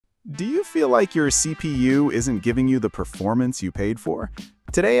Do you feel like your CPU isn't giving you the performance you paid for?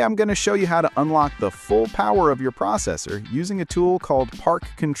 Today I'm going to show you how to unlock the full power of your processor using a tool called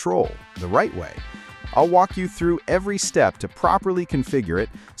ParkControl the right way. I'll walk you through every step to properly configure it,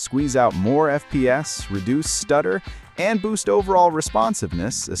 squeeze out more FPS, reduce stutter, and boost overall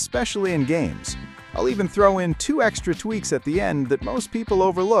responsiveness, especially in games. I'll even throw in 2 extra tweaks at the end that most people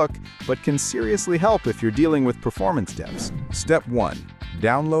overlook, but can seriously help if you're dealing with performance dips. Step 1.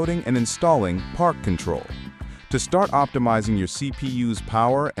 Downloading and installing ParkControl. To start optimizing your CPU's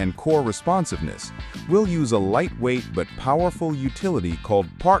power and core responsiveness, we'll use a lightweight but powerful utility called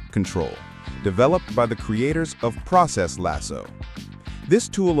ParkControl, developed by the creators of Process Lasso. This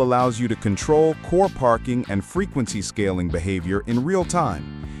tool allows you to control core parking and frequency scaling behavior in real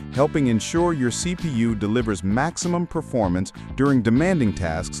time, helping ensure your CPU delivers maximum performance during demanding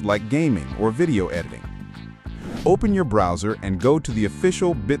tasks like gaming or video editing. Open your browser and go to the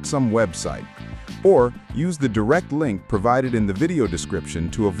official Bitsum website, or use the direct link provided in the video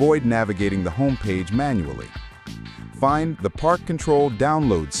description to avoid navigating the homepage manually. Find the ParkControl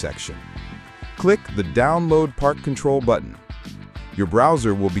Download section. Click the Download ParkControl button. Your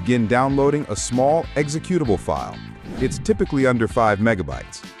browser will begin downloading a small executable file. It's typically under 5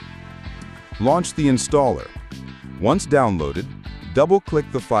 megabytes. Launch the installer. Once downloaded, double-click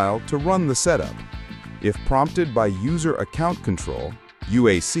the file to run the setup. If prompted by User Account Control,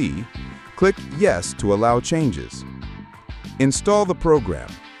 UAC, click Yes to allow changes. Install the program.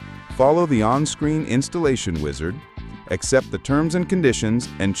 Follow the on-screen installation wizard, accept the terms and conditions,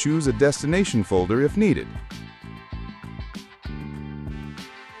 and choose a destination folder if needed.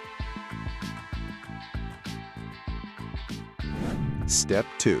 Step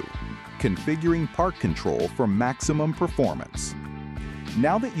 2. Configuring ParkControl for maximum performance.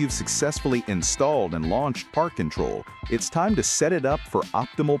 Now that you've successfully installed and launched ParkControl, it's time to set it up for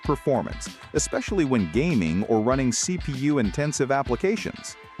optimal performance, especially when gaming or running CPU-intensive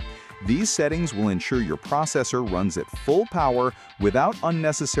applications. These settings will ensure your processor runs at full power without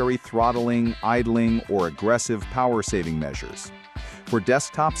unnecessary throttling, idling, or aggressive power-saving measures. For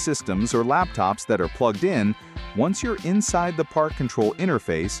desktop systems or laptops that are plugged in, once you're inside the ParkControl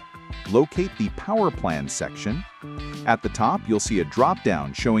interface, locate the Power Plan section. At the top, you'll see a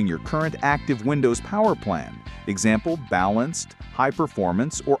drop-down showing your current active Windows power plan, example Balanced, High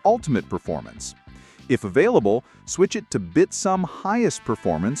Performance, or Ultimate Performance. If available, switch it to Bitsum Highest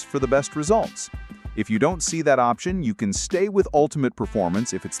Performance for the best results. If you don't see that option, you can stay with Ultimate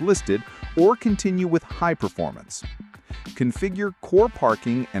Performance if it's listed, or continue with High Performance. Configure core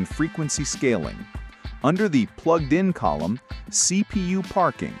parking and frequency scaling. Under the Plugged-in column, CPU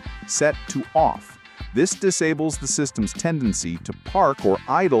parking, set to off. This disables the system's tendency to park or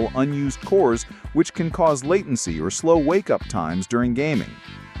idle unused cores, which can cause latency or slow wake-up times during gaming.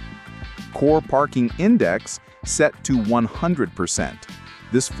 Core parking index, set to 100%.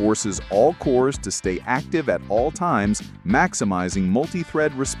 This forces all cores to stay active at all times, maximizing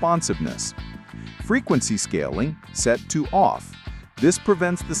multi-thread responsiveness. Frequency scaling, set to off. This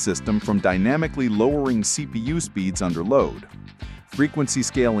prevents the system from dynamically lowering CPU speeds under load. Frequency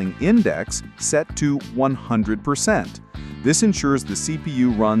scaling index set to 100%. This ensures the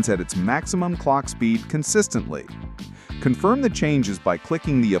CPU runs at its maximum clock speed consistently. Confirm the changes by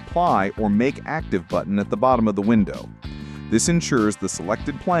clicking the Apply or Make Active button at the bottom of the window. This ensures the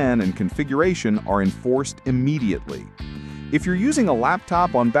selected plan and configuration are enforced immediately. If you're using a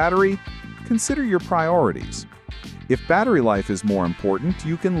laptop on battery, consider your priorities. If battery life is more important,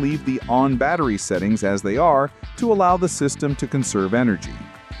 you can leave the on-battery settings as they are to allow the system to conserve energy.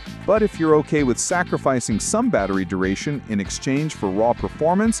 But if you're okay with sacrificing some battery duration in exchange for raw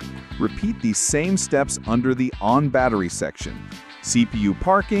performance, repeat these same steps under the on-battery section. CPU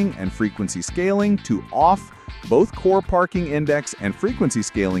parking and frequency scaling to off, both core parking index and frequency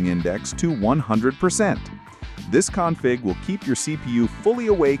scaling index to 100%. This config will keep your CPU fully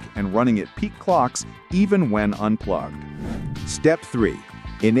awake and running at peak clocks even when unplugged. Step 3.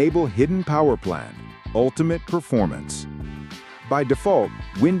 Enable Hidden Power Plan, Ultimate Performance. By default,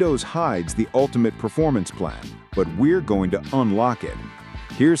 Windows hides the Ultimate Performance plan, but we're going to unlock it.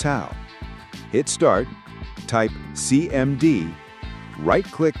 Here's how. Hit Start, type CMD,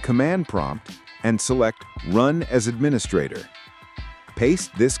 right-click Command Prompt, and select Run as Administrator.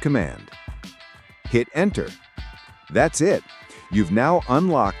 Paste this command. Hit Enter. That's it. You've now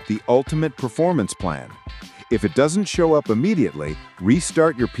unlocked the Ultimate Performance plan. If it doesn't show up immediately,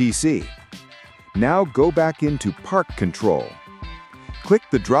 restart your PC. Now go back into ParkControl. Click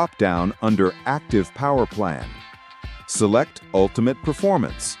the drop-down under Active Power Plan. Select Ultimate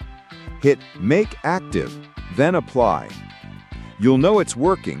Performance. Hit Make Active, then Apply. You'll know it's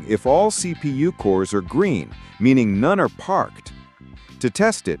working if all CPU cores are green, meaning none are parked. To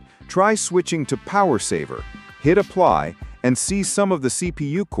test it, try switching to Power Saver, hit Apply, and see some of the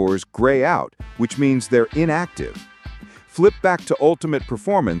CPU cores gray out, which means they're inactive. Flip back to Ultimate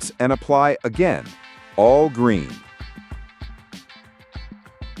Performance and apply again, all green.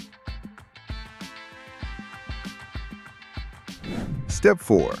 Step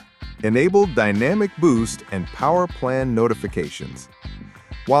 4. Enable Dynamic Boost and Power Plan notifications.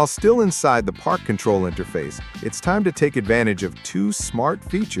 While still inside the ParkControl interface, it's time to take advantage of two smart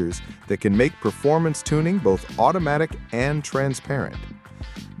features that can make performance tuning both automatic and transparent.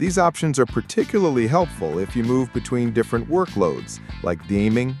 These options are particularly helpful if you move between different workloads, like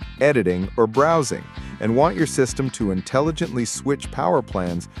gaming, editing, or browsing, and want your system to intelligently switch power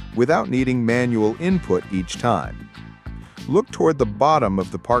plans without needing manual input each time. Look toward the bottom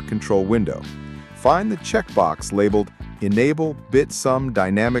of the ParkControl window. Find the checkbox labeled Enable Bit-Sum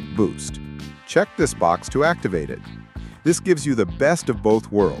Dynamic Boost. Check this box to activate it. This gives you the best of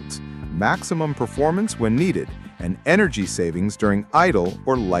both worlds, maximum performance when needed, and energy savings during idle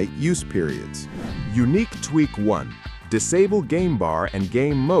or light use periods. Unique Tweak 1. Disable Game Bar and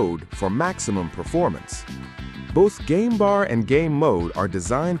Game Mode for maximum performance. Both Game Bar and Game Mode are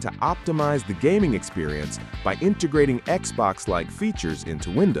designed to optimize the gaming experience by integrating Xbox-like features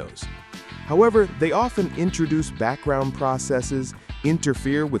into Windows. However, they often introduce background processes,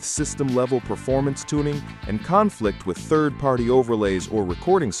 interfere with system-level performance tuning, and conflict with third-party overlays or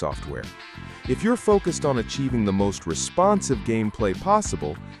recording software. If you're focused on achieving the most responsive gameplay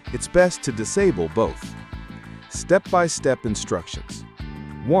possible, it's best to disable both. Step-by-step instructions.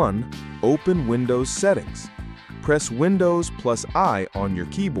 1. Open Windows Settings. Press Windows plus I on your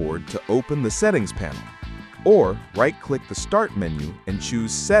keyboard to open the Settings panel. Or right-click the Start menu and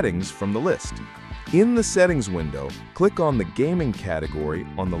choose Settings from the list. In the Settings window, click on the Gaming category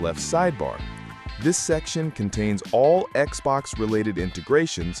on the left sidebar. This section contains all Xbox-related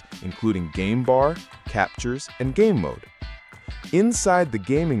integrations, including Game Bar, Captures, and Game Mode. Inside the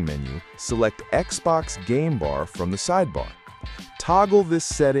Gaming menu, select Xbox Game Bar from the sidebar. Toggle this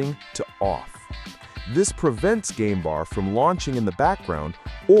setting to Off. This prevents Game Bar from launching in the background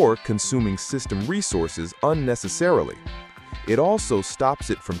or consuming system resources unnecessarily. It also stops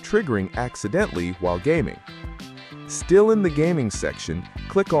it from triggering accidentally while gaming. Still in the Gaming section,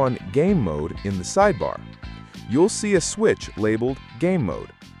 click on Game Mode in the sidebar. You'll see a switch labeled Game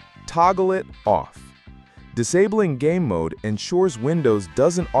Mode. Toggle it off. Disabling Game Mode ensures Windows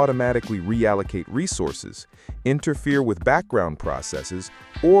doesn't automatically reallocate resources, interfere with background processes,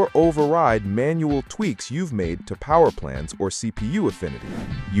 or override manual tweaks you've made to power plans or CPU affinity.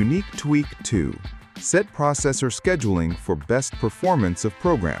 Unique Tweak 2. Set processor scheduling for best performance of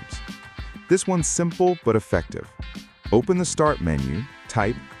programs. This one's simple but effective. Open the Start menu,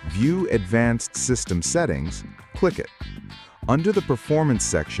 type View Advanced System Settings, click it. Under the Performance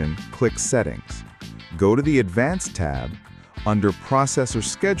section, click Settings. Go to the Advanced tab. Under Processor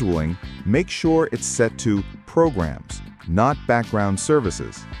Scheduling, make sure it's set to Programs, not Background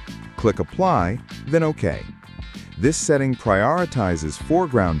Services. Click Apply, then OK. This setting prioritizes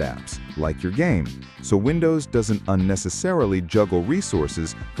foreground apps, like your game, so Windows doesn't unnecessarily juggle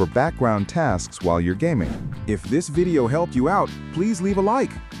resources for background tasks while you're gaming. If this video helped you out, please leave a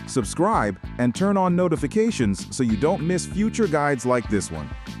like, subscribe, and turn on notifications so you don't miss future guides like this one.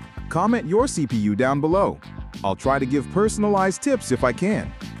 Comment your CPU down below. I'll try to give personalized tips if I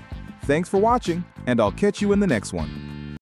can. Thanks for watching, and I'll catch you in the next one.